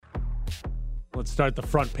Let's start the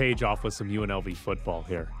front page off with some UNLV football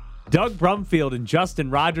here. Doug Brumfield and Justin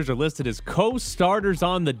Rogers are listed as co-starters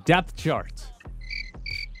on the depth chart.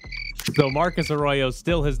 So Marcus Arroyo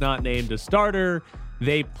still has not named a starter.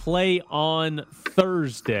 They play on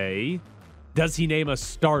Thursday. Does he name a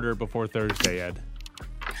starter before Thursday, Ed?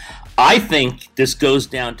 I think this goes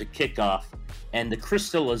down to kickoff and the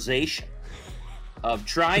crystallization of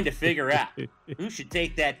trying to figure out who should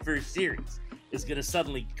take that first series is going to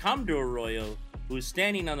suddenly come to Arroyo, who's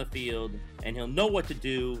standing on the field, and he'll know what to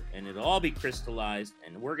do, and it'll all be crystallized,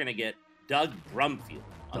 and we're going to get Doug Brumfield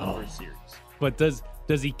on the first series. But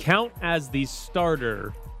does he count as the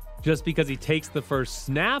starter just because he takes the first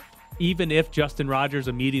snap, even if Justin Rogers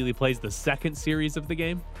immediately plays the second series of the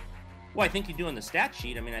game? Well, I think you do on the stat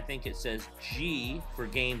sheet. I mean, I think it says G for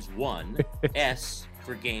games 1, S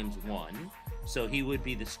for games 1. So he would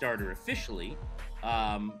be the starter officially.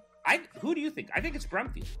 Who do you think? I think it's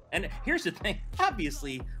Brumfield. And here's the thing.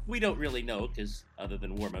 Obviously, we don't really know because other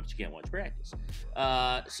than warm-ups, you can't watch practice.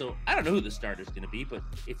 So I don't know who the starter's going to be, but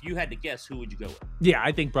if you had to guess, who would you go with? Yeah,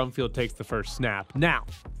 I think Brumfield takes the first snap. Now,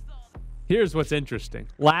 here's what's interesting.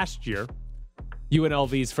 Last year,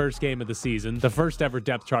 UNLV's first game of the season, the first ever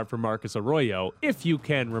depth chart for Marcus Arroyo, if you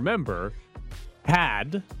can remember,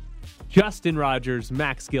 had Justin Rogers,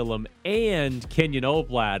 Max Gillum, and Kenyon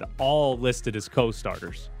Oblad all listed as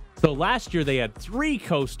co-starters. So last year they had 3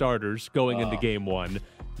 co-starters going into game 1.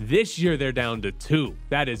 This year they're down to 2.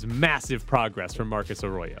 That is massive progress from Marcus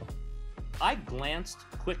Arroyo. I glanced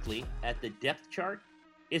quickly at the depth chart.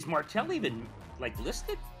 Is Martell even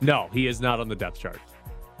listed? No, he is not on the depth chart.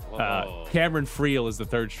 Cameron Friel is the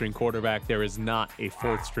third-string quarterback. There is not a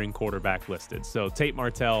fourth-string quarterback listed. So Tate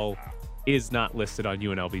Martell is not listed on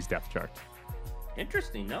UNLV's depth chart.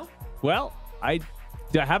 Interesting, no? Well, I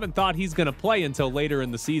haven't thought he's going to play until later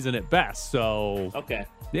in the season at best. So, okay.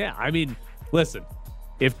 Yeah, I mean, listen,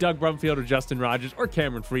 if Doug Brumfield or Justin Rogers or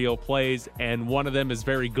Cameron Friel plays and one of them is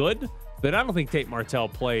very good, then I don't think Tate Martell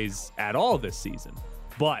plays at all this season.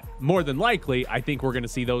 But more than likely, I think we're going to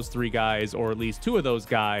see those 3 guys, or at least 2 of those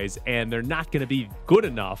guys, and they're not going to be good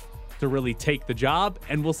enough to really take the job,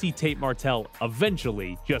 and we'll see Tate Martell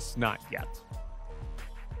eventually, just not yet.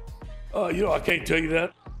 I can't tell you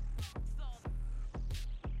that.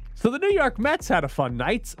 So the New York Mets had a fun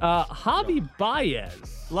night. Javi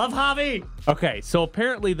Baez. Love Javi. Okay, so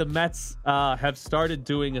apparently the Mets have started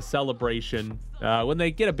doing a celebration when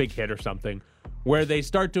they get a big hit or something, where they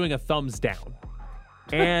start doing a thumbs down.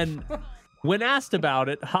 And when asked about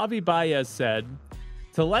it, Javi Baez said,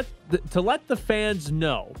 to let the fans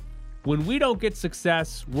know, when we don't get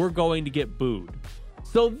success, we're going to get booed.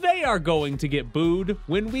 So they are going to get booed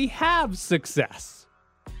when we have success.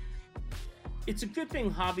 It's a good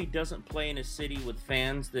thing Javi doesn't play in a city with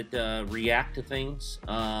fans that react to things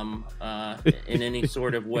in any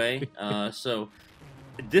sort of way. So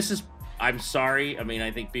this is, I'm sorry. I mean, I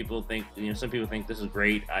think people think, some people think this is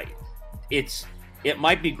great. It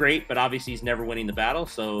might be great, but obviously he's never winning the battle.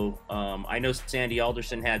 So I know Sandy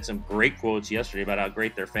Alderson had some great quotes yesterday about how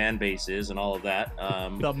great their fan base is and all of that.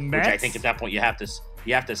 The Mets? Which I think at that point you have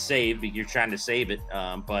to save. You're trying to save it,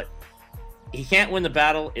 but he can't win the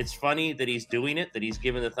battle. It's funny that he's doing it, that he's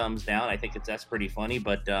giving the thumbs down. I think that's pretty funny.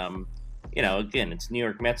 But again, it's New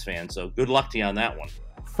York Mets fans, so good luck to you on that one.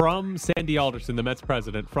 From Sandy Alderson, the Mets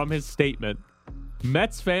president, from his statement.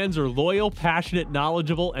 Mets fans are loyal, passionate,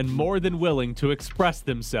 knowledgeable, and more than willing to express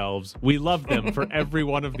themselves. We love them for every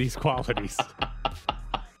one of these qualities.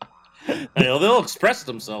 They'll express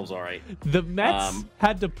themselves all right. The Mets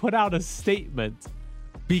had to put out a statement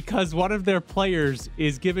because one of their players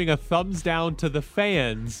is giving a thumbs down to the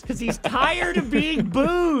fans. Because he's tired of being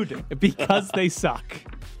booed. Because they suck.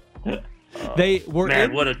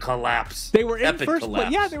 What a collapse. They were in Epic first place.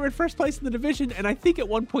 collapse. Yeah, they were in first place in the division, and I think at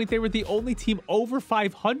one point they were the only team over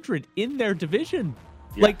 500 in their division.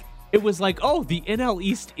 Yeah. It was like, oh, the NL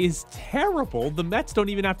East is terrible. The Mets don't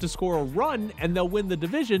even have to score a run, and they'll win the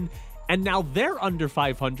division. And now they're under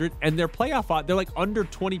 500, and their playoff odds, they're under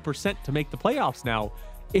 20% to make the playoffs now.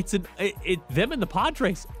 It's them and the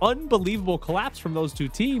Padres, unbelievable collapse from those two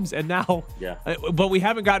teams, and now, but we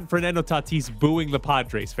haven't gotten Fernando Tatis booing the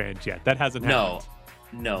Padres fans yet. That hasn't happened.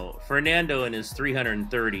 No. Fernando and his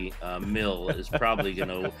 330 mil is probably going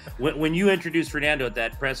to. When you introduce Fernando at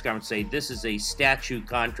that press conference, say this is a statute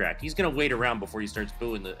contract. He's going to wait around before he starts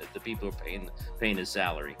booing the people who are paying his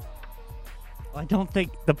salary. I don't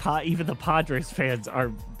think even the Padres fans are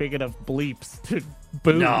big enough bleeps to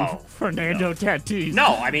boo Fernando Tatis.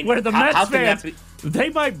 No, I mean, where the Mets fans, they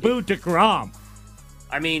might boo DeGrom.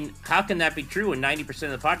 I mean, how can that be true when 90%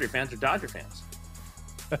 of the Padre fans are Dodger fans?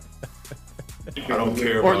 I don't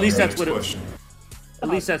care. Or at least that's what At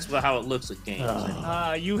least that's how it looks at games.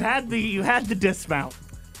 You had the dismount.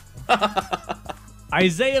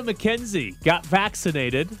 Isaiah McKenzie got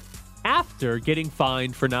vaccinated after getting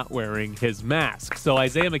fined for not wearing his mask. So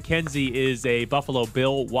Isaiah McKenzie is a Buffalo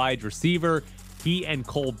Bill wide receiver. He and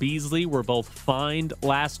Cole Beasley were both fined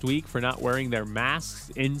last week for not wearing their masks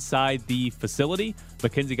inside the facility.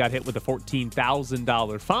 McKenzie got hit with a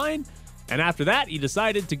 $14,000 fine. And after that, he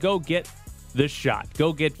decided to go get the shot,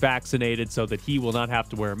 go get vaccinated so that he will not have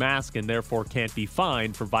to wear a mask and therefore can't be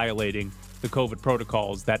fined for violating the COVID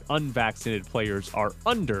protocols that unvaccinated players are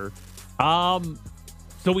under.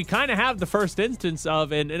 So we kind of have the first instance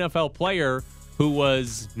of an NFL player who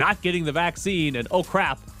was not getting the vaccine and, oh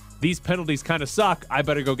crap, these penalties kind of suck. I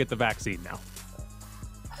better go get the vaccine now.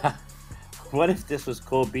 What if this was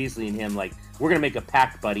Cole Beasley and him like, we're going to make a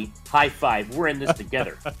pact, buddy. High five. We're in this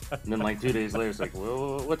together. And then like 2 days later, it's like,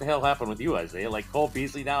 well, what the hell happened with you, Isaiah? Like Cole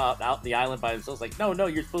Beasley now out in the island by himself. It's like, no,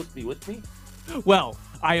 you're supposed to be with me. Well,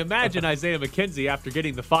 I imagine Isaiah McKenzie, after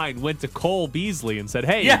getting the fine, went to Cole Beasley and said,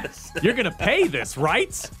 hey, yes, you're going to pay this,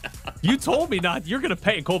 right? You told me not. You're going to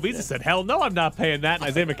pay. And Cole Beasley said, hell no, I'm not paying that. And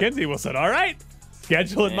Isaiah McKenzie said, all right,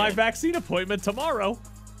 scheduling my vaccine appointment tomorrow.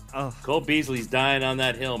 Cole Beasley's dying on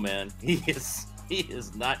that hill, man. He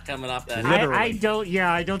is not coming off that hill.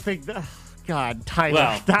 I don't think God, Tyler.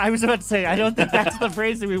 Well, I was about to say, I don't think that's the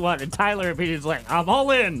phrasing we want. And Tyler immediately like, I'm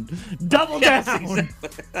all in. Double down. Exactly.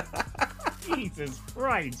 Jesus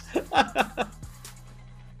Christ.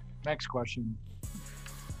 Next question.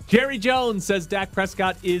 Jerry Jones says Dak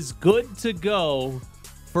Prescott is good to go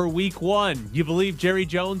for week 1. You believe Jerry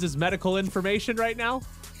Jones' medical information right now?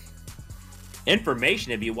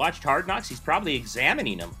 Information? Have you watched Hard Knocks? He's probably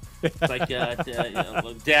examining them. It's like,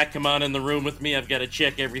 Dak, come on in the room with me. I've got to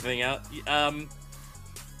check everything out.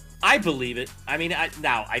 I believe it. I mean, I'm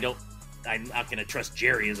not going to trust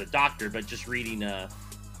Jerry as a doctor, but just reading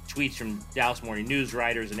tweets from Dallas Morning News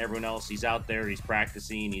writers and everyone else, he's out there, he's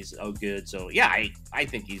practicing, he's good. So yeah, I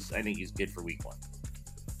think he's good for week 1.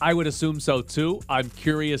 I would assume so too. I'm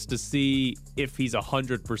curious to see if he's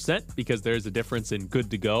 100% because there's a difference in good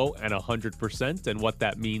to go and 100% and what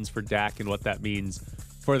that means for Dak and what that means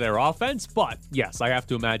for their offense. But yes, I have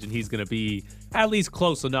to imagine he's going to be at least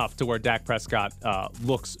close enough to where Dak Prescott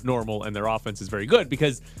looks normal and their offense is very good,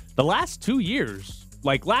 because the last 2 years,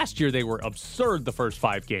 like last year, they were absurd the first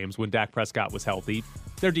 5 games when Dak Prescott was healthy.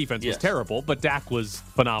 Their defense was terrible, but Dak was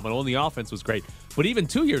phenomenal and the offense was great. But even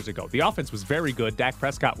 2 years ago, the offense was very good. Dak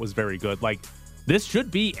Prescott was very good. Like, this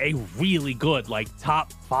should be a really good, like,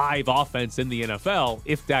 top 5 offense in the NFL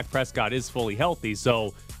if Dak Prescott is fully healthy.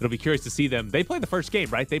 So it'll be curious to see them. They play the first game,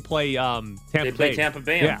 right? They play Tampa Bay. They play Tampa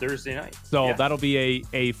Bay on Thursday night. So that'll be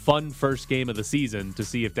a fun first game of the season to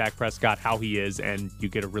see if Dak Prescott, how he is, and you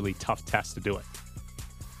get a really tough test to do it.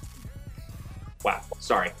 Wow.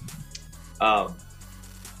 Sorry.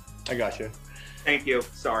 I got you. Thank you.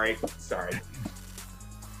 Sorry.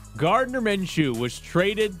 Gardner Minshew was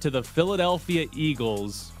traded to the Philadelphia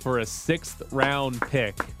Eagles for a 6th-round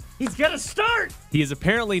pick. He's going to start. He is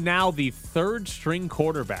apparently now the 3rd-string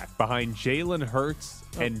quarterback behind Jalen Hurts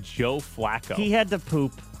and Joe Flacco. He had to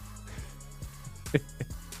poop.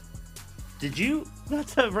 Did you?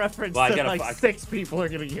 That's a reference that like 6 people are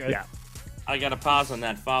going to get. Yeah. I got to pause on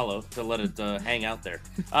that follow to let it hang out there.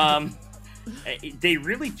 They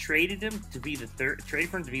really traded him to be the third string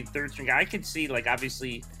guy. I could see, like,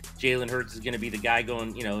 obviously Jalen Hurts is going to be the guy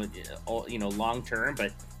going, long term,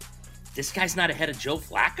 but this guy's not ahead of Joe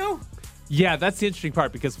Flacco? Yeah, that's the interesting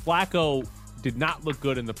part, because Flacco did not look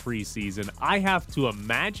good in the preseason. I have to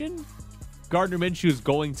imagine Gardner Minshew is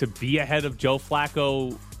going to be ahead of Joe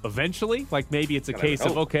Flacco eventually. Like, maybe it's a case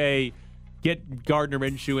of, okay, get Gardner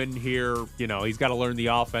Minshew in here. You know, he's got to learn the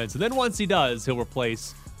offense. And then once he does, he'll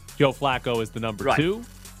replace Joe Flacco as the number 2.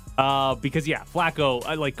 Because,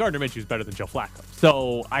 Flacco, like, Gardner Minshew is better than Joe Flacco.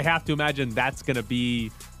 So I have to imagine that's going to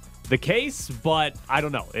be the case. But I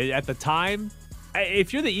don't know. At the time,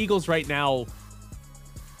 if you're the Eagles right now,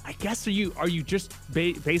 I guess are you just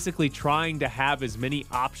basically trying to have as many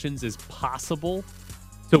options as possible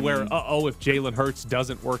to where, if Jalen Hurts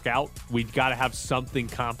doesn't work out, we've got to have something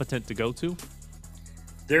competent to go to?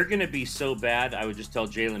 They're going to be so bad, I would just tell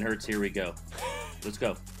Jalen Hurts, here we go. Let's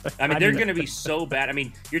go. I mean, they're going to be so bad. I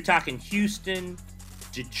mean, you're talking Houston,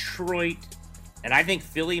 Detroit, and I think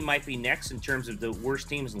Philly might be next in terms of the worst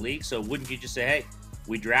teams in the league. So wouldn't you just say, hey,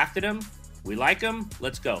 we drafted him, we like him,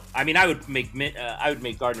 let's go? I mean, I would make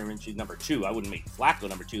Gardner Minshew number 2. I wouldn't make Flacco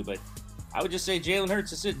number 2, but I would just say Jalen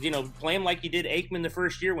Hurts is, play him like you did Aikman the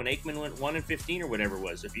first year when Aikman went 1-15 or whatever it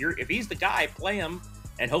was. If he's the guy, play him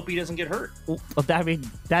and hope he doesn't get hurt. Well, I mean,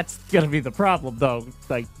 that's going to be the problem, though.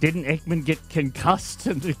 Like, didn't Aikman get concussed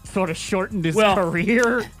and it sort of shortened his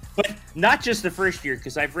career? But not just the first year,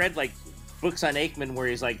 because I've read, like, books on Aikman where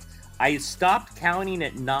he's like, I stopped counting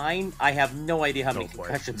at 9. I have no idea how many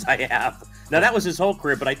concussions I have. Now, that was his whole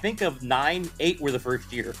career, but I think of 9, 8 were the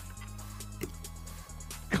first year.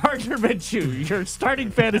 Gardner Minshew, your starting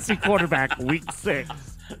fantasy quarterback, week 6.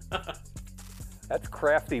 That's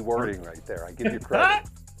crafty wording right there. I give you credit.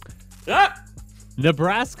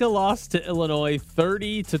 Nebraska lost to Illinois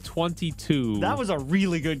 30-22. That was a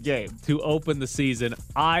really good game to open the season.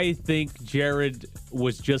 I think Jared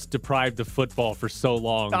was just deprived of football for so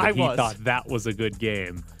long that he thought that was a good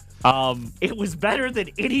game. It was better than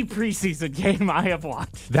any preseason game I have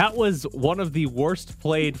watched. That was one of the worst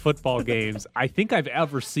played football games I think I've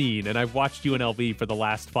ever seen, and I've watched UNLV for the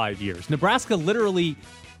last 5 years. Nebraska literally,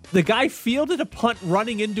 the guy fielded a punt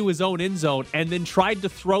running into his own end zone and then tried to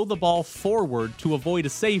throw the ball forward to avoid a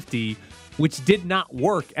safety, which did not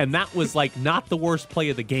work, and that was like not the worst play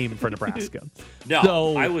of the game for Nebraska. No,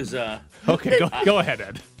 so, I was... Okay, go ahead,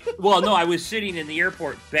 Ed. Well, no, I was sitting in the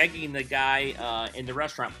airport begging the guy in the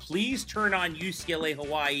restaurant, please turn on UCLA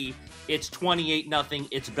Hawaii. It's 28-0.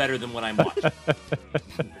 It's better than what I'm watching.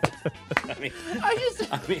 I mean,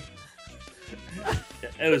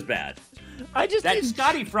 it was bad.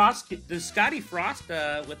 Scotty Frost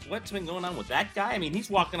with what's been going on with that guy. I mean, he's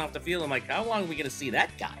walking off the field. I'm like, how long are we going to see that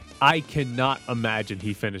guy? I cannot imagine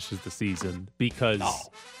he finishes the season because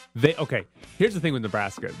here's the thing with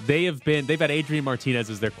Nebraska. They've had Adrian Martinez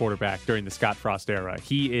as their quarterback during the Scott Frost era.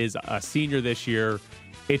 He is a senior this year.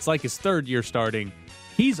 It's like his third year starting.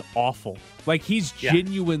 He's awful. Like, he's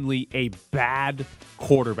genuinely a bad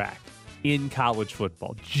quarterback in college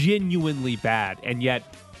football. Genuinely bad. And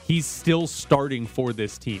yet he's still starting for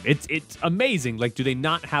this team. It's amazing. Like, do they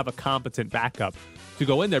not have a competent backup to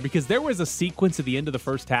go in there? Because there was a sequence at the end of the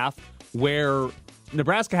first half where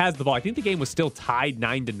Nebraska has the ball. I think the game was still tied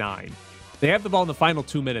 9-9. They have the ball in the final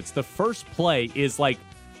 2 minutes. The first play is like,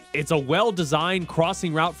 it's a well-designed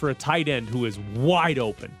crossing route for a tight end who is wide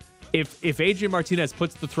open. If Adrian Martinez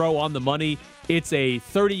puts the throw on the money, it's a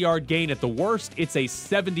 30-yard gain at the worst. It's a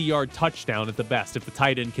 70-yard touchdown at the best if the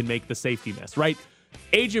tight end can make the safety miss, right?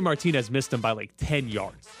 Adrian Martinez missed him by like 10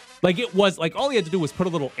 yards. Like, it was like all he had to do was put a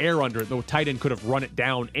little air under it. The tight end could have run it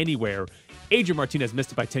down anywhere. Adrian Martinez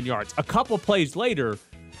missed it by 10 yards. A couple plays later,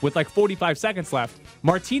 with like 45 seconds left,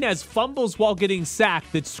 Martinez fumbles while getting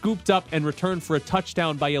sacked that's scooped up and returned for a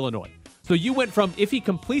touchdown by Illinois. So you went from, if he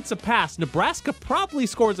completes a pass, Nebraska probably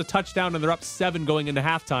scores a touchdown and they're up 7 going into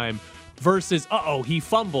halftime, versus, he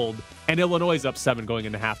fumbled and Illinois is up 7 going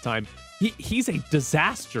into halftime. He's a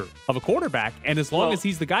disaster of a quarterback, and as long as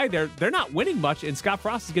he's the guy there, they're not winning much, and Scott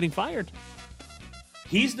Frost is getting fired.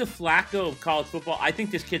 He's the Flacco of college football. I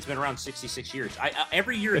think this kid's been around 66 years.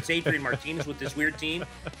 Every year it's Adrian Martinez with this weird team,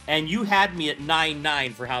 and you had me at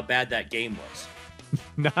 9-9 for how bad that game was.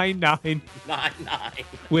 9-9.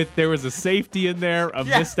 9-9. There was a safety in there, a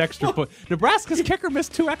missed extra point. Nebraska's kicker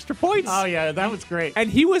missed 2 extra points. Oh, yeah, that was great.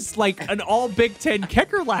 And he was like an all Big Ten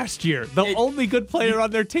kicker last year, the only good player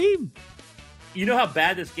on their team. You know how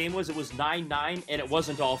bad this game was? It was 9-9, and it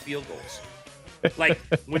wasn't all field goals. Like,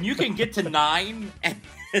 when you can get to 9 and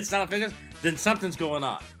it's not a field goal, then something's going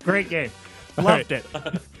on. Great game. Loved it.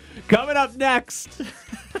 Coming up next,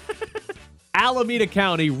 Alameda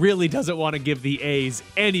County really doesn't want to give the A's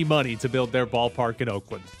any money to build their ballpark in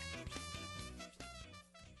Oakland.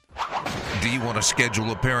 Do you want to schedule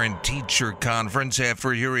a parent-teacher conference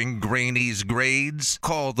after hearing Graney's grades?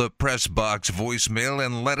 Call the Press Box voicemail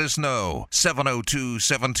and let us know.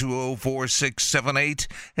 702-720-4678,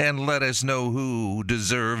 and let us know who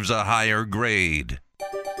deserves a higher grade.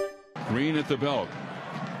 Green at the belt.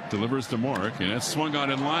 Delivers to Mark, and it's swung on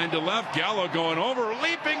in line to left. Gallo going over,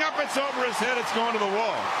 leaping up. It's over his head. It's going to the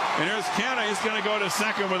wall. And here's Canna. He's going to go to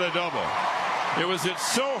second with a double. It was hit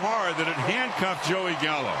so hard that it handcuffed Joey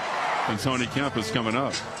Gallo. And Tony Kemp is coming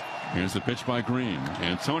up. Here's the pitch by Green.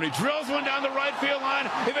 And Tony drills one down the right field line.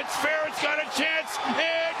 If it's fair, it's got a chance.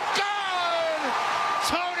 And gone!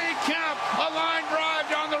 Tony Kemp, a line drive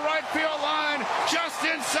down the right field line, just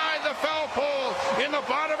inside the foul pole in the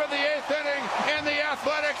bottom of the 8th inning. And the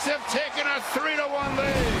Athletics have taken a 3-1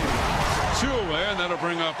 lead. 2 away, and that'll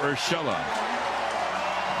bring up Urshela.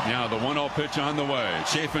 Now the 1-0 pitch on the way.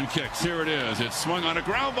 Chafin kicks. Here it is. It's swung on a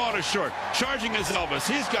ground ball to short. Charging is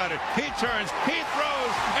Elvis. He's got it. He turns. He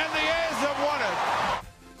throws. And the A's have won it.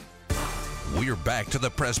 We're back to the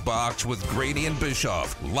Press Box with Grady and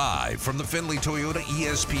Bischoff, live from the Findlay Toyota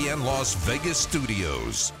ESPN Las Vegas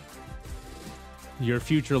studios. your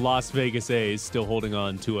future Las Vegas A's still holding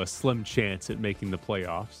on to a slim chance at making the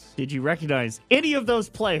playoffs. Did you recognize any of those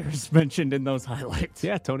players mentioned in those highlights?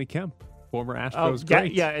 Yeah, Tony Kemp, former Astros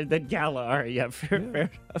great. Yeah, and then Gala. All right, fair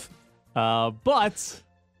enough. But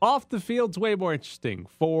off the field's way more interesting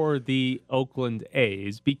for the Oakland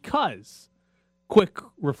A's because, quick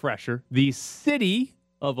refresher, the city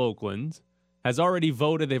of Oakland has already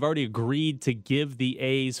voted. They've already agreed to give the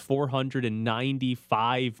A's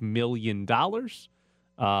 $495 million.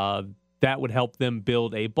 That would help them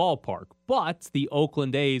build a ballpark. But the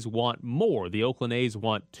Oakland A's want more. The Oakland A's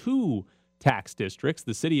want 2 tax districts.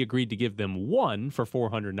 The city agreed to give them 1 for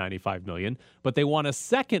 $495 million, but they want a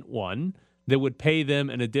second one that would pay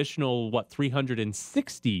them an additional,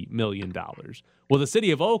 $360 million. Well, the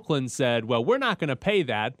city of Oakland said, well, we're not going to pay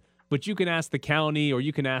that, but you can ask the county or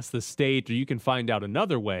you can ask the state or you can find out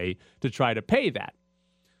another way to try to pay that.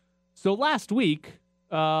 So last week,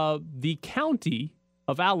 the county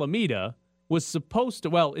of Alameda was supposed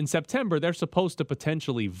to, in September, they're supposed to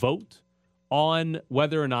potentially vote on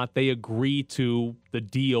whether or not they agree to the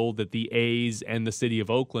deal that the A's and the city of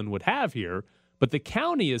Oakland would have here. But the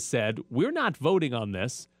county has said, we're not voting on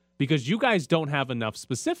this because you guys don't have enough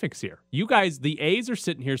specifics here. You guys, the A's are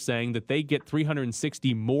sitting here saying that they get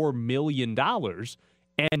 $360 more million,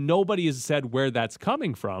 and nobody has said where that's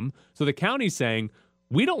coming from. So the county's saying,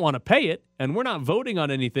 we don't want to pay it, and we're not voting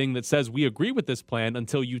on anything that says we agree with this plan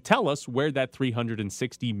until you tell us where that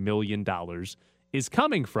 $360 million is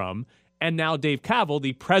coming from. And now Dave Kaval,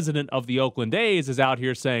 the president of the Oakland A's, is out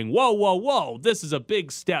here saying, whoa, this is a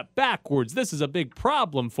big step backwards. This is a big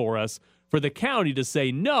problem for us, for the county to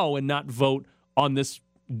say no and not vote on this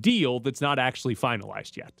deal that's not actually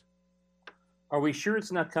finalized yet. Are we sure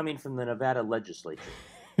it's not coming from the Nevada legislature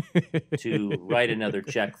to write another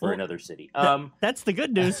check for another city? That's the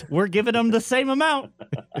good news. We're giving them the same amount.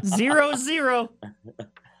 0-0.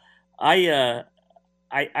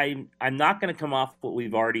 I'm not going to come off what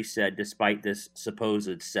we've already said, despite this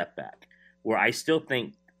supposed setback, where I still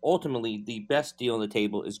think ultimately the best deal on the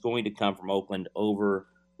table is going to come from Oakland over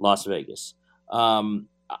Las Vegas.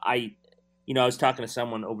 I was talking to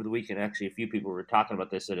someone over the weekend. Actually, a few people were talking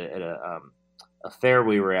about this at a fair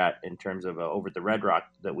we were at in terms of over at the Red Rock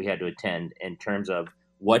that we had to attend. In terms of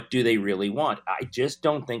what do they really want? I just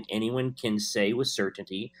don't think anyone can say with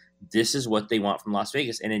certainty this is what they want from Las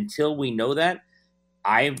Vegas. And until we know that,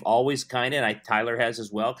 I've always Tyler has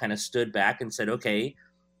as well, kind of stood back and said, okay,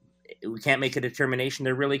 we can't make a determination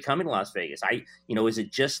they're really coming to Las Vegas. Is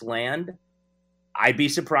it just land? I'd be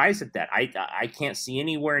surprised at that. I can't see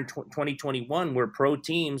anywhere in 2021 where pro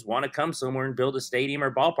teams want to come somewhere and build a stadium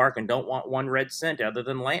or ballpark and don't want 1 red cent other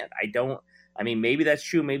than land. Maybe that's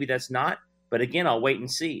true, maybe that's not. But again, I'll wait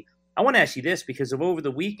and see. I want to ask you this because of over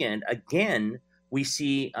the weekend, again, we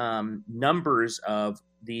see numbers of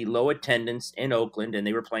the low attendance in Oakland, and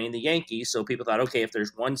they were playing the Yankees. So people thought, okay, if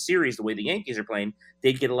there's one series the way the Yankees are playing,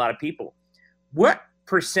 they'd get a lot of people. What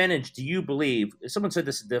percentage do you believe, someone said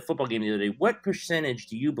this at the football game the other day, what percentage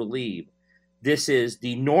do you believe this is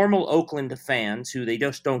the normal Oakland fans who they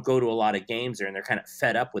just don't go to a lot of games there and they're kind of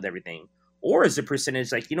fed up with everything? Or is the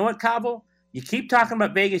percentage like, you know what, Kaval, you keep talking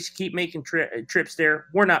about Vegas, you keep making trips there,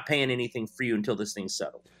 we're not paying anything for you until this thing's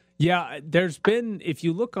settled? Yeah, there's been, if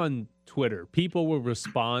you look on Twitter, people will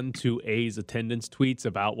respond to A's attendance tweets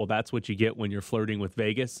about, well, that's what you get when you're flirting with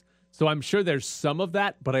Vegas. So I'm sure there's some of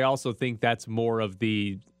that, but I also think that's more of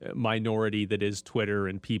the minority that is Twitter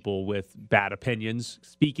and people with bad opinions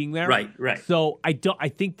speaking there. Right. So I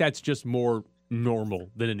think that's just more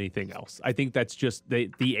normal than anything else. I think that's just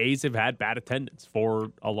the A's have had bad attendance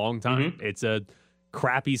for a long time. Mm-hmm. It's a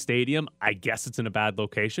crappy stadium. I guess it's in a bad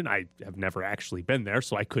location. I have never actually been there,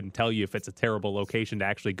 so I couldn't tell you if it's a terrible location to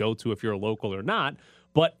actually go to if you're a local or not.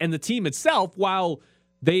 And the team itself, while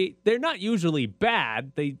they're not usually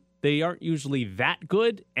bad, they aren't usually that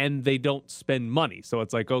good, and they don't spend money. So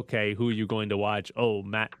it's like, okay, who are you going to watch? Oh,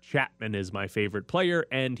 Matt Chapman is my favorite player,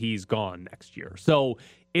 and he's gone next year. So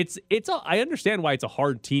I understand why it's a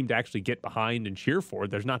hard team to actually get behind and cheer for.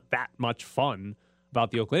 There's not that much fun about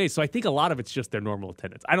the Oakland A's. So I think a lot of it's just their normal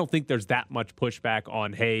attendance. I don't think there's that much pushback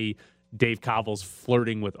on, hey, Dave Kaval's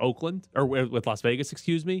flirting with Oakland, or with Las Vegas,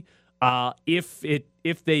 excuse me.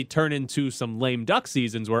 If they turn into some lame duck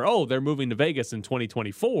seasons where, they're moving to Vegas in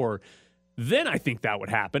 2024, then I think that would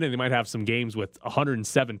happen, and they might have some games with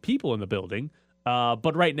 107 people in the building.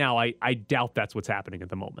 But right now, I doubt that's what's happening at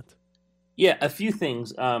the moment. Yeah, a few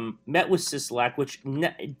things. Met with Sisolak, which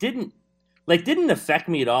didn't affect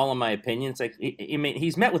me at all, in my opinion. It's like,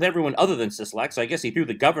 he's met with everyone other than Sisolak, so I guess he threw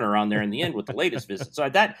the governor on there in the end with the latest visit. So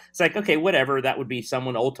it's like, okay, whatever. That would be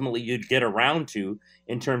someone ultimately you'd get around to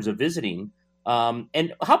in terms of visiting.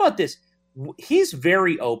 And how about this? He's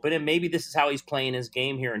very open, and maybe this is how he's playing his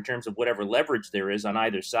game here in terms of whatever leverage there is on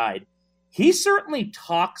either side. He certainly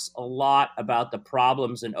talks a lot about the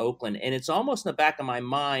problems in Oakland, and it's almost in the back of my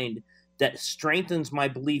mind that strengthens my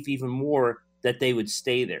belief even more that they would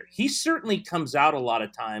stay there. He certainly comes out a lot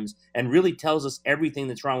of times and really tells us everything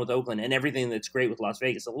that's wrong with Oakland and everything that's great with Las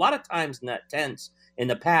Vegas. A lot of times in that tense in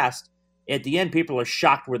the past, at the end, people are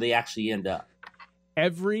shocked where they actually end up.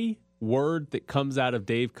 Every word that comes out of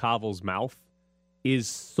Dave Kaval's mouth is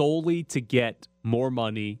solely to get more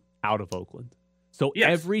money out of Oakland. So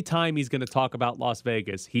every time he's going to talk about Las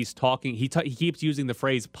Vegas, he's talking. He keeps using the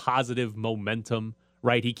phrase "positive momentum."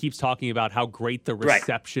 Right? He keeps talking about how great the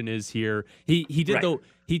reception is here. He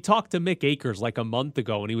talked to Mick Akers like a month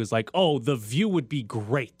ago, and he was like, "Oh, the view would be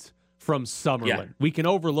great from Summerlin. Yeah. We can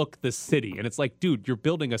overlook the city." And it's like, dude, you're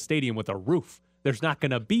building a stadium with a roof. There's not going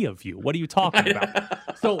to be a view. What are you talking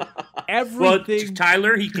about? So everything... Well,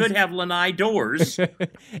 Tyler, he could have lanai doors.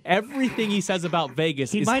 Everything he says about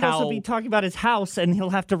Vegas he is might also be talking about his house, and he'll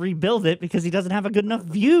have to rebuild it because he doesn't have a good enough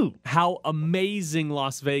view. How amazing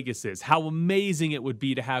Las Vegas is. How amazing it would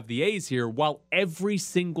be to have the A's here, while every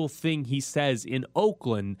single thing he says in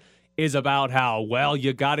Oakland is about how, well,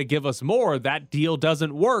 you got to give us more. That deal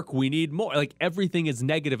doesn't work. We need more. Like, everything is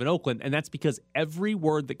negative in Oakland, and that's because every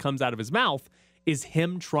word that comes out of his mouth is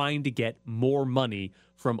him trying to get more money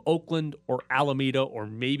from Oakland or Alameda or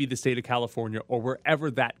maybe the state of California or wherever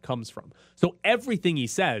that comes from. So everything he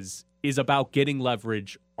says is about getting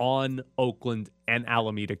leverage on Oakland and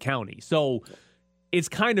Alameda County. So it's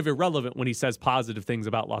kind of irrelevant when he says positive things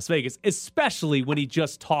about Las Vegas, especially when he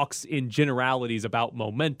just talks in generalities about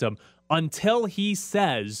momentum, until he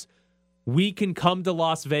says we can come to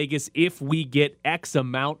Las Vegas if we get X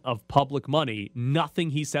amount of public money.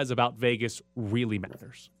 Nothing he says about Vegas really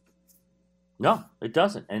matters. No, it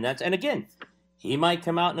doesn't. And again, he might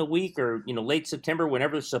come out in a week or, late September,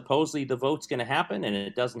 whenever supposedly the vote's going to happen, and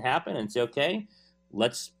it doesn't happen, and say, okay,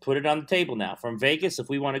 let's put it on the table now. From Vegas, if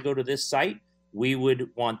we want to go to this site, we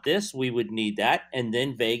would want this, we would need that, and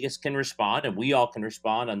then Vegas can respond, and we all can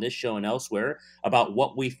respond on this show and elsewhere about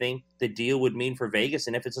what we think the deal would mean for Vegas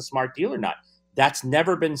and if it's a smart deal or not. That's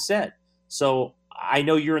never been said. So I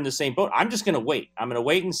know you're in the same boat. I'm just going to wait. I'm going to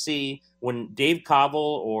wait and see when Dave Kaval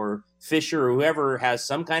or Fisher or whoever has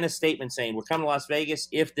some kind of statement saying we're coming to Las Vegas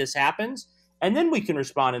if this happens, and then we can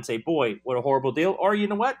respond and say, boy, what a horrible deal. Or you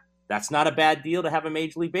know what? That's not a bad deal to have a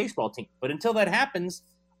Major League Baseball team. But until that happens,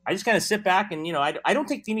 I just kind of sit back and, I don't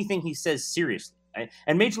take anything he says seriously.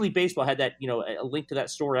 And Major League Baseball had that, a link to that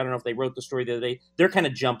story. I don't know if they wrote the story the other day. They're kind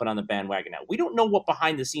of jumping on the bandwagon now. We don't know what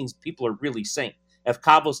behind the scenes people are really saying. If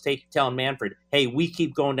Caval's telling Manfred, hey, we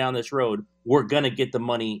keep going down this road, we're going to get the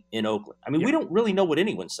money in Oakland. I mean, we don't really know what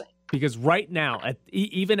anyone's saying. Because right now,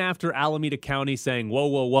 even after Alameda County saying,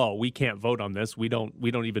 whoa, we can't vote on this. We don't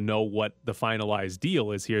even know what the finalized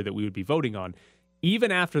deal is here that we would be voting on.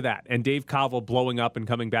 Even after that, and Dave Kaval blowing up and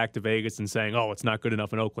coming back to Vegas and saying, oh, it's not good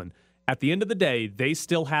enough in Oakland, at the end of the day, they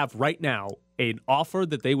still have right now an offer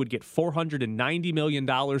that they would get $490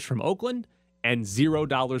 million from Oakland and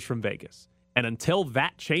 $0 from Vegas. And until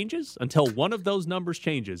that changes, until one of those numbers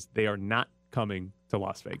changes, they are not coming to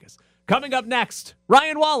Las Vegas. Coming up next,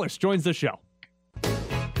 Ryan Wallace joins the show.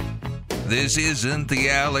 This isn't the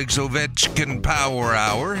Alex Ovechkin Power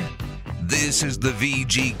Hour. This is the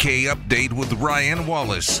VGK Update with Ryan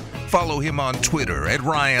Wallace. Follow him on Twitter at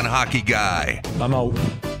Ryan Hockey Guy. I'm out.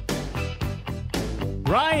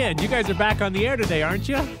 Ryan, you guys are back on the air today, aren't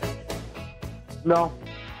you? No.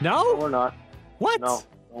 No? We're not. What? No.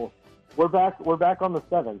 We're back on the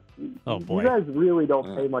 7th. Oh, boy. You guys really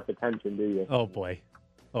don't pay much attention, do you? Oh, boy.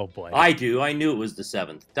 I do. I knew it was the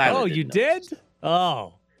 7th. Tyler you did?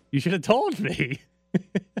 Oh, you should have told me.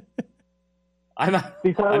 I'm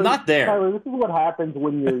not there. Tyler, this is what happens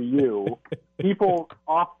when you're you. People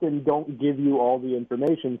often don't give you all the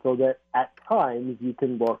information so that at times you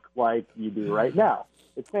can look like you do right now.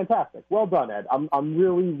 It's fantastic. Well done, Ed. I'm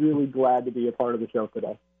really, really glad to be a part of the show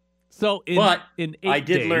today. So in 8 I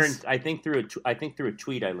did days, learn. I think through a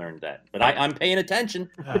tweet I learned that. But I'm paying attention.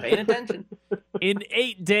 In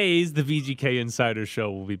 8 days, the VGK Insider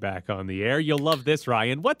Show will be back on the air. You'll love this,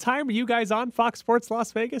 Ryan. What time are you guys on Fox Sports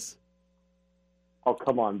Las Vegas? Oh,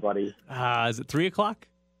 come on, buddy. Is it 3 o'clock?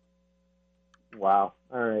 Wow.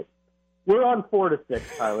 All right. We're on 4 to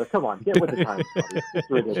 6, Tyler. Come on, get with the time, buddy. It's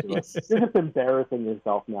ridiculous. You're just embarrassing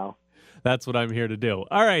yourself now. That's what I'm here to do.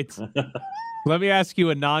 All right. Let me ask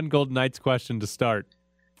you a non-Golden Knights question to start.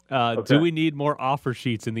 Okay. Do we need more offer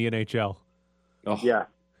sheets in the NHL? Oh. Yeah.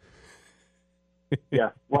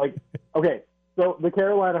 Yeah. Okay. So the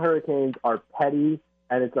Carolina Hurricanes are petty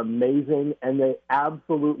and it's amazing. And they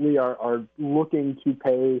absolutely are looking to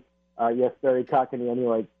pay Jesperi Kotkaniemi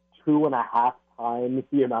like 2.5 times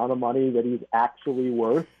the amount of money that he's actually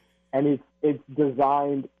worth. And it's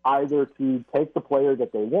designed either to take the player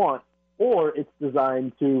that they want, or it's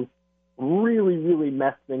designed to really, really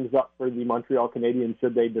mess things up for the Montreal Canadiens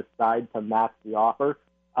should they decide to match the offer.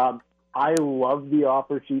 I love the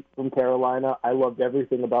offer sheet from Carolina. I loved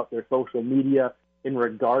everything about their social media in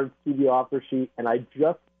regards to the offer sheet, and I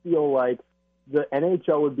just feel like the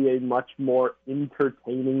NHL would be a much more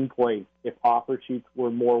entertaining place if offer sheets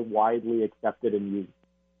were more widely accepted and used.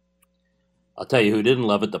 I'll tell you who didn't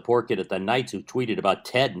love it, the poor kid at the Knights who tweeted about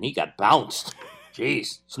Ted, and he got bounced.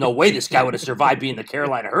 Jeez, there's no way this guy would have survived being the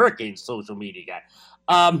Carolina Hurricanes social media guy.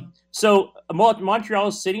 So Montreal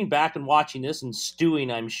is sitting back and watching this and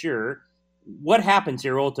stewing, I'm sure. What happens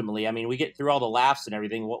here ultimately? I mean, we get through all the laughs and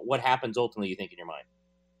everything. What happens ultimately, you think, in your mind?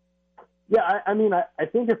 Yeah, I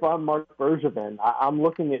think if I'm Marc Bergevin, I'm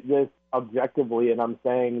looking at this objectively, and I'm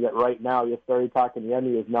saying that right now, Jesperi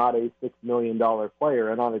Kotkaniemi is not a $6 million player,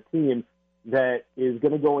 and on a team that is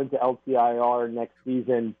going to go into LTIR next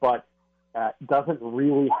season, but doesn't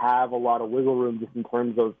really have a lot of wiggle room just in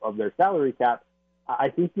terms of their salary cap. I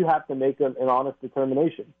think you have to make an honest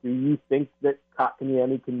determination. Do you think that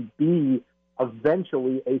Kotkaniemi can be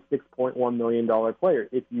eventually a $6.1 million player?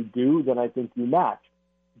 If you do, then I think you match.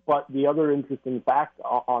 But the other interesting fact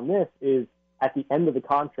on this is at the end of the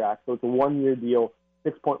contract, so it's a one-year deal,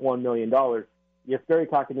 $6.1 million, Jesperi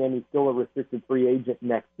Kotkaniemi is still a restricted free agent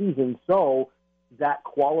next season, so that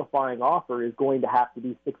qualifying offer is going to have to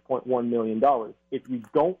be $6.1 million. If you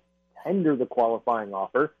don't tender the qualifying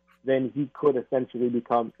offer, then he could essentially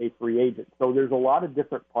become a free agent. So there's a lot of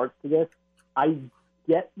different parts to this. I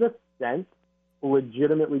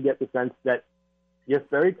legitimately get the sense that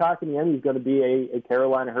Jesperi Kotkaniemi is going to be a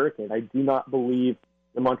Carolina Hurricane. I do not believe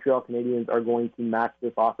the Montreal Canadiens are going to match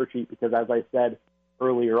this offer sheet because, as I said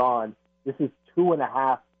earlier on, this is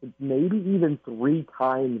 2.5, maybe even 3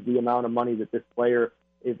 times the amount of money that this player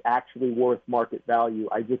is actually worth market value.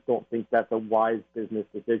 I just don't think that's a wise business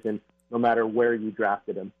decision, no matter where you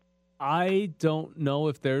drafted him. I don't know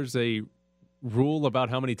if there's a rule about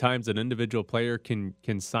how many times an individual player can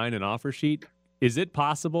sign an offer sheet. Is it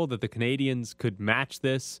possible that the Canadiens could match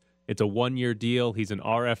this? It's a one-year deal. He's an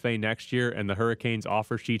RFA next year, and the Hurricanes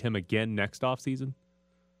offer sheet him again next offseason?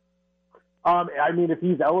 I mean, if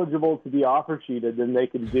he's eligible to be offer sheeted, then they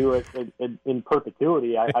can do it in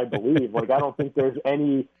perpetuity, I believe. Like, I don't think there's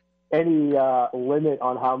any limit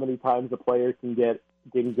on how many times a player can get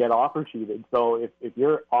offer sheeted. So if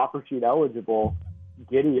you're offer sheet eligible,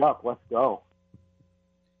 giddy up, let's go.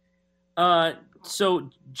 So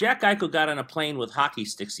Jack Eichel got on a plane with hockey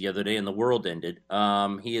sticks the other day, and the world ended.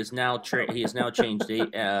 He has now changed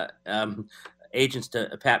agents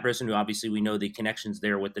to Pat Brisson, who obviously we know the connections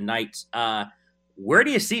there with the Knights. Where do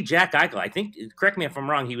you see Jack Eichel? I think, correct me if I'm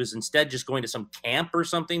wrong, he was instead just going to some camp or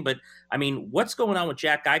something. But I mean, what's going on with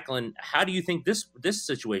Jack Eichel, and how do you think this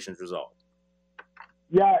situation is resolved?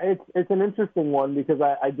 Yeah, it's an interesting one because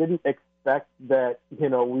I didn't expect that, we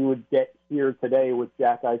would get here today with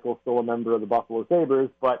Jack Eichel still a member of the Buffalo Sabres,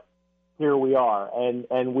 but here we are.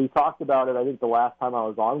 And we talked about it, I think, the last time I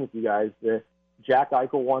was on with you guys. Jack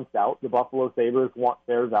Eichel wants out. The Buffalo Sabres want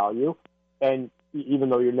fair value. And even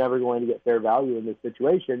though you're never going to get fair value in this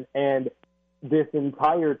situation, and this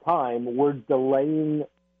entire time we're delaying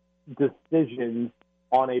decisions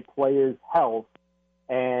on a player's health.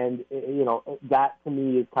 And, that to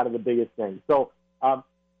me is kind of the biggest thing. So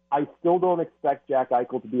I still don't expect Jack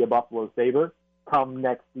Eichel to be a Buffalo Sabre come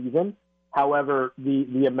next season. However,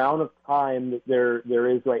 the amount of time that there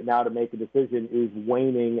is right now to make a decision is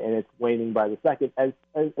waning, and it's waning by the second.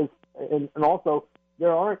 And also,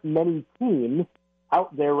 there aren't many teams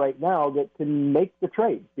out there right now that can make the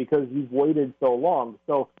trade because you've waited so long.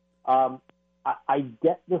 So I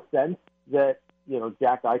get the sense that,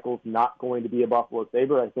 Jack Eichel's not going to be a Buffalo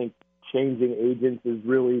Sabre. I think changing agents is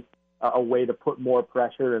really a way to put more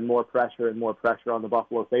pressure and more pressure and more pressure on the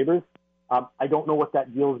Buffalo Sabres. I don't know what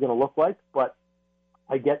that deal is going to look like, but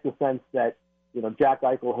I get the sense that, Jack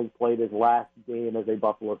Eichel has played his last game as a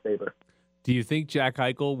Buffalo Sabre. Do you think Jack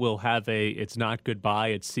Eichel will have a "it's not goodbye,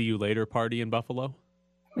 it's see you later" party in Buffalo?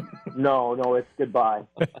 No, it's goodbye,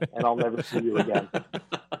 and I'll never see you again.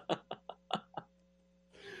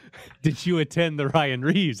 Did you attend the Ryan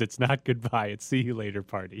Reeves "it's not goodbye, it's see you later"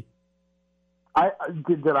 party? I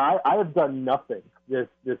have done nothing this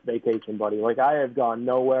vacation, buddy. Like, I have gone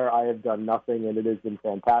nowhere. I have done nothing, and it has been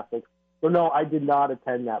fantastic. So no, I did not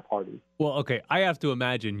attend that party. Well, okay, I have to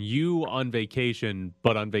imagine you on vacation,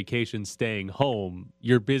 but on vacation staying home,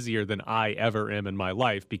 you're busier than I ever am in my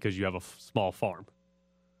life because you have a small farm.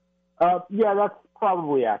 Yeah, that's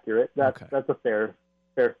probably accurate. That's Okay. a fair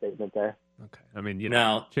statement there. Okay. I mean,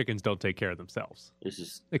 Now- chickens don't take care of themselves. This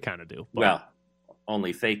is They kind of do. But well,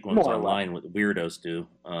 only fake ones More or online with weirdos do.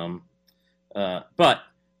 But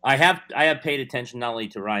I have paid attention not only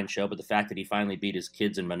to Ryan's show, but the fact that he finally beat his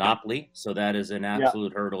kids in Monopoly. So that is an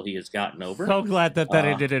absolute hurdle he has gotten over. So glad that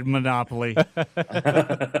he did it in Monopoly.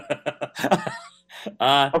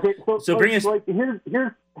 Okay, so bring us-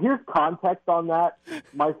 here's context on that.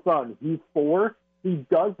 My son, he's 4. He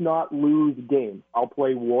does not lose games. I'll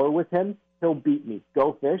play war with him. He'll beat me.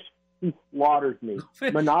 Go Fish. He slaughters me.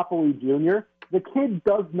 Fish. Monopoly Junior. The kid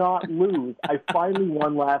does not lose. I finally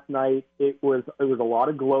won last night. It was a lot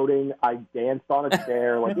of gloating. I danced on a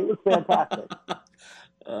chair. Like, it was fantastic.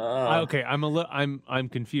 okay, I'm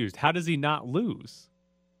confused. How does he not lose?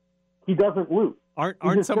 He doesn't lose. Aren't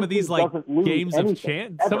just some of these simply like doesn't lose games of anything,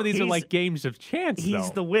 chance? Some of ever. these are like games of chance. He's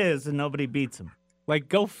though. the whiz, and nobody beats him. Like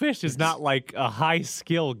Go Fish is not like a high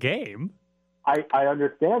skill game. I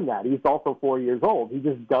understand that. He's also 4 years old. He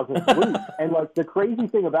just doesn't lose. And, like, the crazy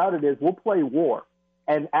thing about it is we'll play war.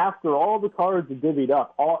 And after all the cards are divvied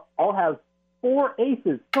up, I'll have 4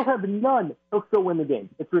 aces. He'll have none. He'll still win the game.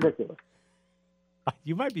 It's ridiculous.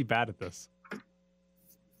 You might be bad at this.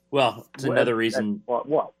 Well, it's another reason.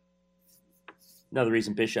 What? Another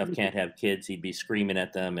reason Bischoff can't have kids. He'd be screaming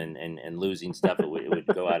at them and losing stuff. It would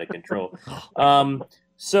go out of control.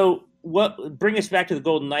 So bring us back to the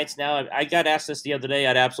Golden Knights now. I got asked this the other day. I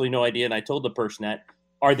had absolutely no idea, and I told the person that.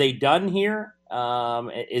 Are they done here?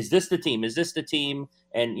 Is this the team? Is this the team?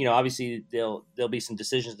 And, obviously there'll be some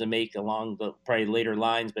decisions to make along the probably later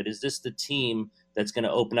lines, but is this the team that's going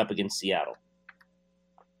to open up against Seattle?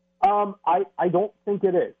 I don't think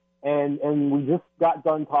it is. And we just got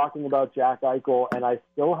done talking about Jack Eichel, and I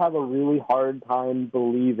still have a really hard time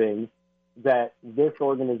believing that this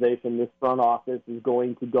organization, this front office, is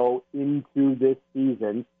going to go into this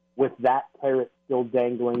season with that carrot still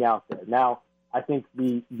dangling out there. Now, I think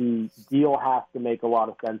the deal has to make a lot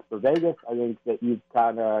of sense for Vegas. I think that you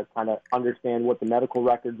kind of understand what the medical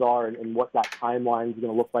records are and what that timeline is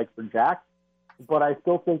going to look like for Jack. But I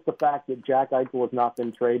still think the fact that Jack Eichel has not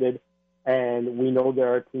been traded, and we know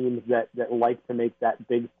there are teams that like to make that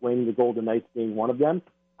big swing, the Golden Knights being one of them,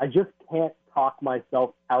 I just can't talk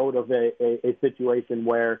myself out of a situation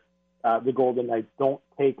where the Golden Knights don't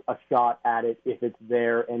take a shot at it if it's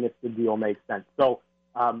there and if the deal makes sense. So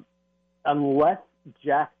unless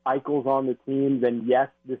Jack Eichel's on the team, then yes,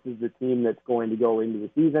 this is the team that's going to go into the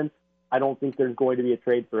season. I don't think there's going to be a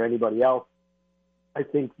trade for anybody else. I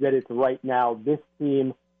think that it's right now this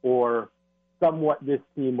team or somewhat this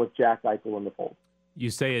team with Jack Eichel in the fold. You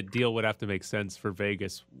say a deal would have to make sense for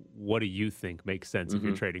Vegas. What do you think makes sense if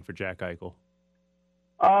you're trading for Jack Eichel?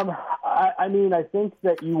 I mean, I think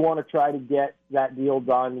that you want to try to get that deal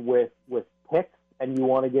done with picks, and you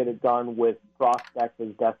want to get it done with prospects as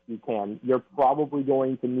best you can. You're probably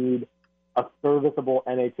going to need a serviceable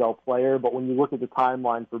NHL player, but when you look at the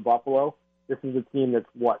timeline for Buffalo, this is a team that's,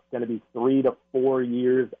 going to be 3 to 4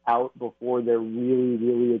 years out before they're really,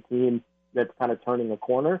 really a team that's kind of turning a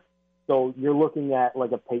corner. So you're looking at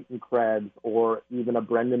like a Peyton Krebs or even a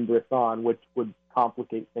Brendan Brisson, which would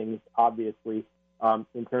complicate things, obviously,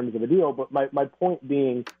 in terms of a deal. But my point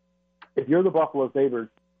being, if you're the Buffalo Sabres,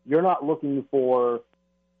 you're not looking for,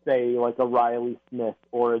 say, like a Riley Smith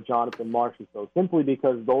or a Jonathan Marchessault, simply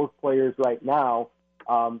because those players right now,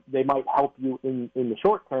 they might help you in the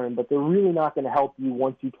short term, but they're really not going to help you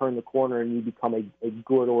once you turn the corner and you become a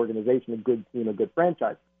good organization, a good team, a good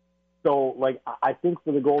franchise. So, I think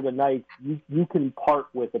for the Golden Knights, you can part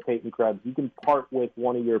with a Peyton Krebs. You can part with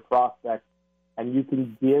one of your prospects, and you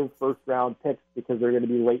can give first-round picks because they're going to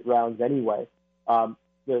be late rounds anyway.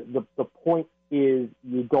 The point is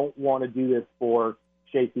you don't want to do this for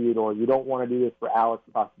Shea Theodore. You don't want to do this for Alex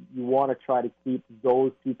Tuch. You want to try to keep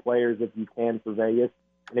those two players if you can for Vegas.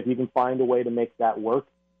 And if you can find a way to make that work,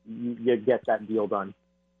 you get that deal done.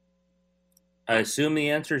 I assume the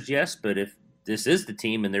answer is yes, but if this is the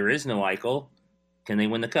team and there is no Eichel, can they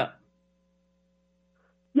win the Cup?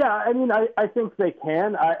 Yeah, I mean, I think they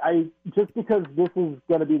can. I just because this is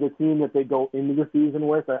going to be the team that they go into the season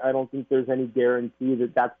with, I don't think there's any guarantee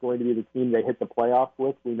that that's going to be the team they hit the playoffs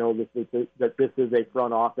with. We know that this is a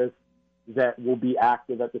front office that will be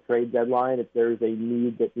active at the trade deadline if there's a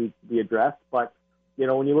need that needs to be addressed. But,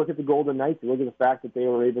 when you look at the Golden Knights, you look at the fact that they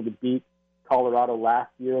were able to beat Colorado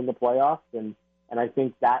last year in the playoffs, and I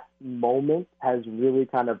think that moment has really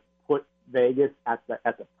kind of put Vegas at the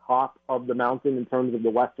top of the mountain in terms of the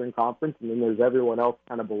Western Conference, and then there's everyone else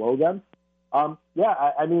kind of below them. I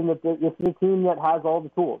mean, it's a team that has all the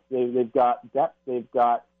tools. They've got depth. They've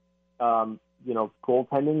got,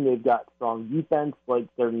 goaltending. They've got strong defense. Like,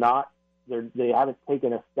 they haven't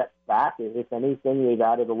taken a step back. If anything, they've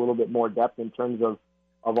added a little bit more depth in terms of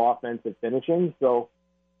offensive finishing. So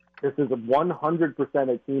this is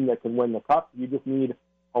 100% a team that can win the Cup. You just need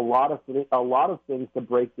a lot of things to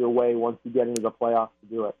break your way once you get into the playoffs to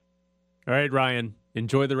do it. All right, Ryan,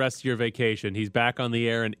 enjoy the rest of your vacation. He's back on the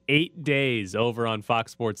air in 8 days over on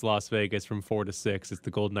Fox Sports Las Vegas from 4 to 6. It's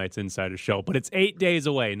the Golden Knights Insider Show, but it's 8 days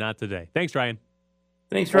away, not today. Thanks, Ryan.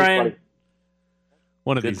 Thanks, Ryan. Buddy.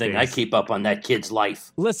 One of Good these thing days. I keep up on that kid's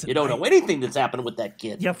life. Listen, you don't know anything that's happening with that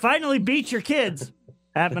kid. You finally beat your kids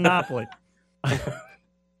at Monopoly.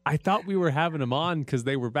 I thought we were having them on because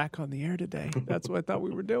they were back on the air today. That's what I thought we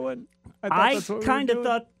were doing. I kind of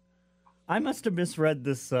thought I must have misread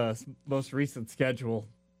this most recent schedule.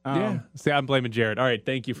 Yeah. See, I'm blaming Jared. All right,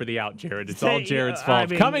 thank you for the out, Jared. It's all Jared's fault. I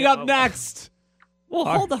mean, Coming up next, well,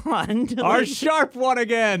 hold on. our Sharp one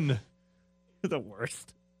again. The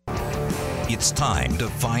worst. It's time to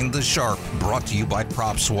find the Sharp, brought to you by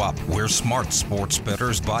PropSwap, where smart sports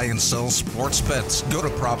bettors buy and sell sports bets. Go to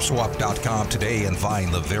PropSwap.com today and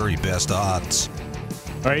find the very best odds.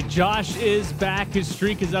 All right, Josh is back. His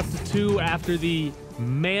streak is up to 2 after the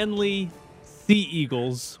Manly Sea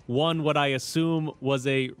Eagles won what I assume was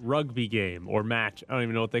a rugby game or match. I don't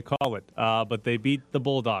even know what they call it, but they beat the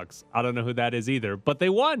Bulldogs. I don't know who that is either, but they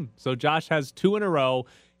won. So Josh has 2 in a row.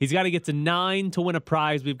 He's got to get to 9 to win a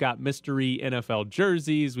prize. We've got mystery NFL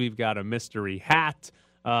jerseys. We've got a mystery hat.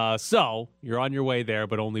 So you're on your way there,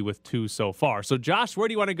 but only with 2 so far. So, Josh, where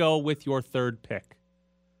do you want to go with your third pick?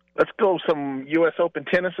 Let's go some U.S. Open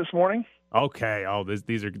tennis this morning. Okay. Oh,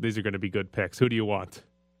 these are going to be good picks. Who do you want?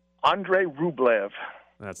 Andrei Rublev.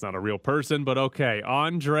 That's not a real person, but okay.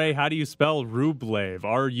 Andrei, how do you spell Rublev?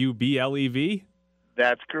 R-U-B-L-E-V?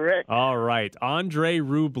 That's correct. All right. Andrei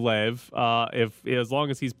Rublev, as long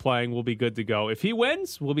as he's playing, we'll be good to go. If he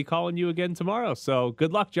wins, we'll be calling you again tomorrow. So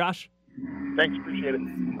good luck, Josh. Thanks. Appreciate it.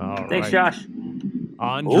 Thanks, Josh.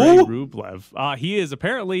 Andrei Rublev. He is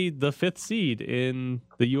apparently the 5th seed in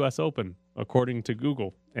the U.S. Open, according to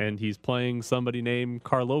Google, and he's playing somebody named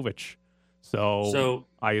Karlovic. So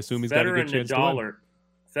I assume he's got a good chance to win.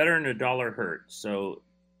 Federer and Nadal are hurt. So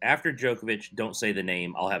after Djokovic, don't say the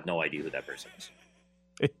name. I'll have no idea who that person is.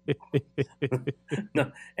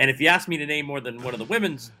 No, and if you ask me to name more than one of the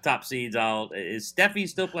women's top seeds, is Steffi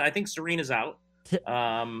still playing? I think Serena's out.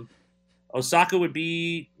 Osaka would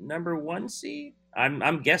be number 1 seed.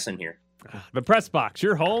 I'm guessing here. The press box.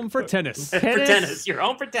 You're home for tennis. For tennis. You're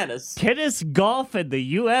home for tennis. Tennis, golf, and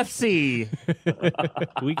the UFC.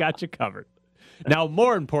 We got you covered. Now,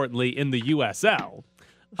 more importantly, in the USL.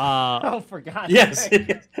 For God's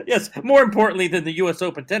sake. Yes. More importantly than the U.S.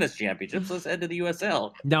 Open Tennis Championships, let's head to the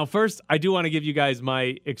USL. Now, first, I do want to give you guys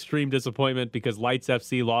my extreme disappointment because Lights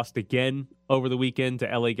FC lost again over the weekend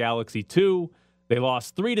to LA Galaxy 2. They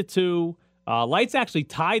lost 3-2. Lights actually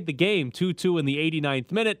tied the game 2-2 in the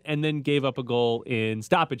 89th minute and then gave up a goal in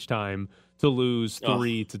stoppage time to lose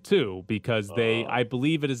 3-2 because I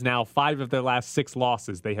believe it is now 5 of their last 6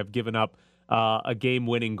 losses. They have given up a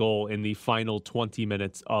game-winning goal in the final 20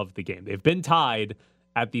 minutes of the game. They've been tied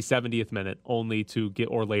at the 70th minute only to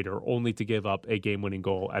give up a game-winning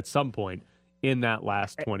goal at some point in that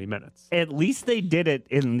last 20 minutes. At least they did it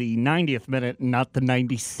in the 90th minute, not the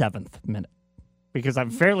 97th minute. Because I'm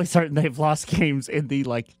fairly certain they've lost games in the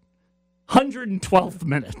 112th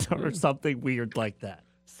minute or something weird like that.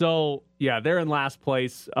 So, yeah, they're in last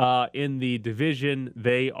place in the division.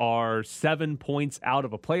 They are 7 points out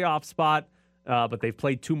of a playoff spot, but they've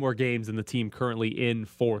played 2 more games than the team currently in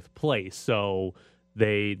 4th place. So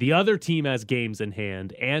the other team has games in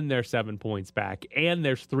hand, and they're 7 points back, and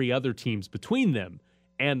there's 3 other teams between them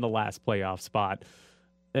and the last playoff spot.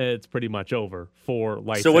 It's pretty much over for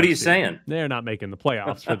Lights. So what FC. are you saying? They're not making the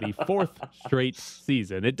playoffs for the 4th straight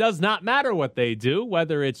season. It does not matter what they do,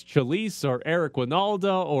 whether it's Chalice or Eric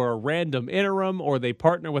Winalda or a random interim or they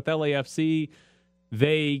partner with LAFC.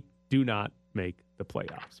 They do not make the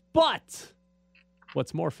playoffs. But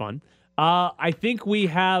what's more fun, I think we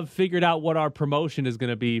have figured out what our promotion is going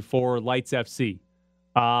to be for Lights FC.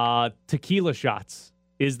 Tequila Shots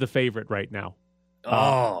is the favorite right now.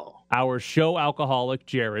 Our show alcoholic,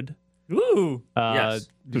 Jared. Ooh. Yes.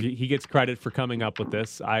 He gets credit for coming up with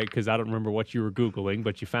this because I don't remember what you were Googling,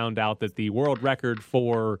 but you found out that the world record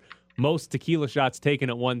for most tequila shots taken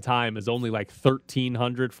at one time is only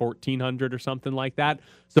 1,300, 1,400 or something like that.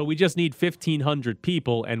 So we just need 1,500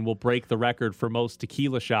 people and we'll break the record for most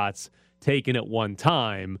tequila shots taken at one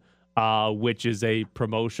time, which is a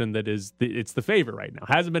promotion that it's the favorite right now.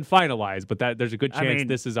 Hasn't been finalized, but there's a good chance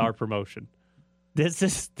this is our promotion. This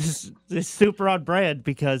is super on brand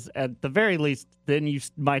because at the very least, then you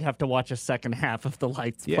might have to watch a second half of the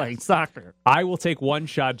Lights playing soccer. I will take one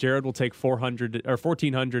shot. Jared will take 400 or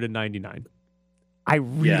 1,499. I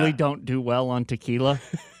really don't do well on tequila.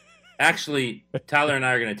 Actually, Tyler and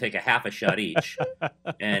I are going to take a half a shot each,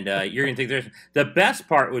 and you're going to think there's the best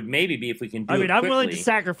part would maybe be if we can do. I'm quickly. willing to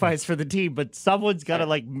sacrifice for the team, but someone's got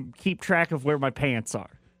to keep track of where my pants are.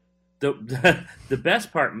 The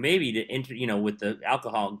best part maybe to enter, with the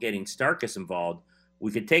alcohol getting Starkus involved,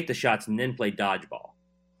 we could take the shots and then play dodgeball.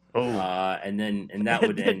 And that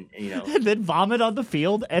would end, and then vomit on the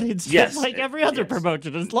field, and it's just like every other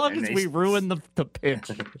promotion. As long as we ruin the pitch,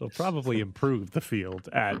 it'll probably improve the field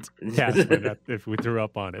at Casper if we threw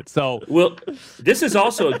up on it. So, this is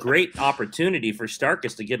also a great opportunity for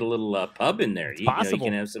Starkus to get a little pub in there. It's possible.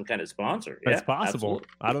 You can have some kind of sponsor. It's possible. Absolutely.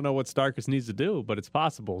 I don't know what Starkus needs to do, but it's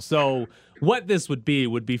possible. So, what this would be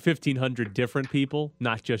 1,500 different people,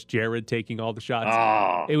 not just Jared taking all the shots.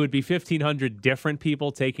 Oh. It would be 1,500 different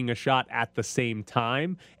people taking a shot at the same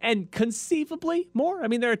time, and conceivably more. I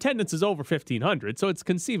mean, their attendance is over 1,500, so it's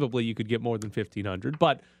conceivably you could get more than 1,500,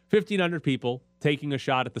 but 1,500 people taking a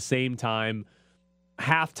shot at the same time.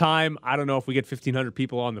 Halftime, I don't know if we get 1,500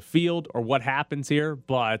 people on the field or what happens here,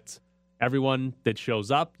 but everyone that shows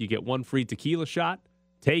up, you get one free tequila shot.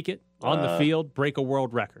 Take it on the field, break a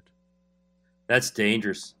world record. That's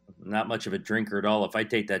dangerous. Not much of a drinker at all. If I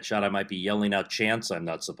take that shot, I might be yelling out chants I'm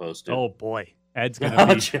not supposed to. Oh, boy. Ed's going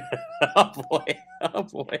to be... Oh,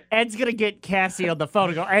 boy. Ed's going to get Cassie on the phone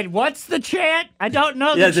and go, Ed, what's the chant? I don't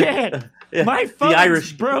know the chant. My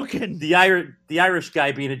phone's broken. The Irish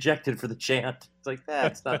guy being ejected for the chant. It's like,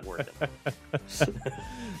 that's not worth it.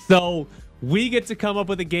 So we get to come up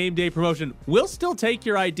with a game day promotion. We'll still take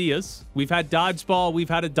your ideas. We've had dodgeball. We've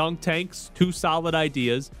had a dunk tanks. 2 solid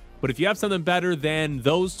ideas. But if you have something better than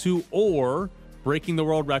those 2 or breaking the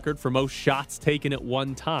world record for most shots taken at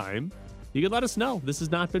one time, you can let us know. This has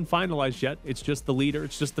not been finalized yet. It's just the leader.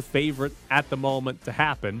 It's just the favorite at the moment to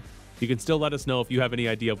happen. You can still let us know if you have any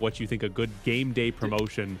idea of what you think a good game day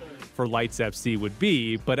promotion for Lights FC would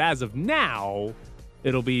be. But as of now,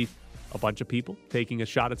 it'll be a bunch of people taking a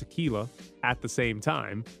shot of tequila at the same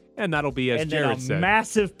time. And that'll be, as Jared said, a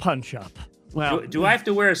massive punch-up. Well, do I have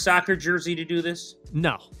to wear a soccer jersey to do this?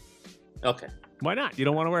 No. Okay. Why not? You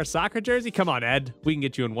don't want to wear a soccer jersey? Come on, Ed. We can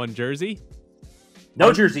get you in one jersey.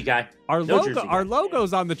 No jersey guy. Our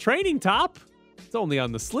logo's on the training top. It's only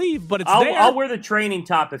on the sleeve, but it's there. I'll wear the training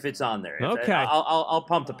top if it's on there. Okay. I'll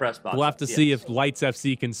pump the press box. We'll have to see if Lights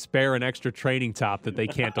FC can spare an extra training top that they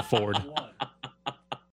can't afford.